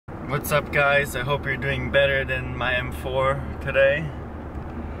What's up guys, I hope you're doing better than my M4 today.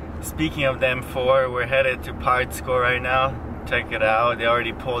 Speaking of the M4, we're headed to Parts Score right now. Check it out, they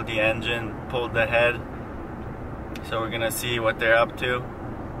already pulled the engine, pulled the head. So we're gonna see what they're up to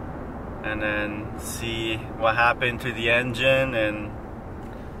and then see what happened to the engine and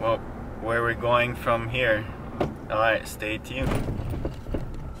well, where we're going from here. Alright, stay tuned.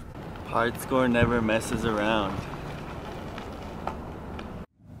 Parts Score never messes around.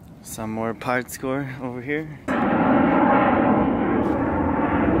 Some more Parts Score over here.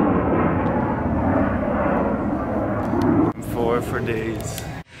 M4 for days.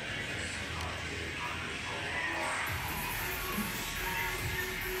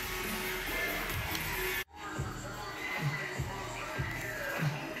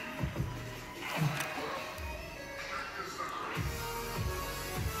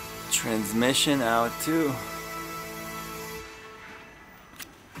 Transmission out too.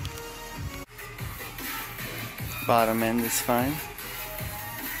 Bottom end is fine.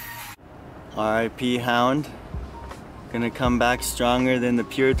 RIP Hound. Gonna come back stronger than the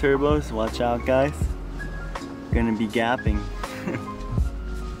pure turbos. Watch out guys. Gonna be gapping.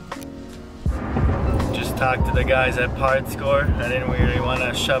 Just talked to the guys at Parts Score. I didn't really want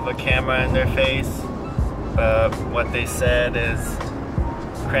to shove a camera in their face. But what they said is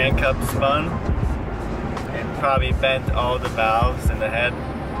Crankhub spun. It probably bent all the valves in the head.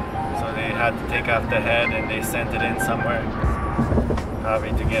 So they had to take off the head and they sent it in somewhere.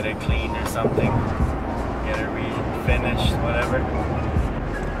 Probably to get it cleaned or something. Get it refinished, whatever.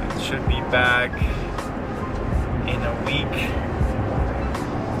 It should be back in a week.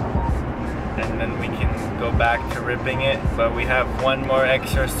 And then we can go back to ripping it. But we have one more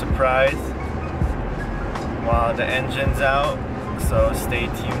extra surprise while the engine's out. So stay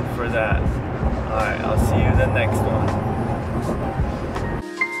tuned for that. Alright, I'll see you in the next one.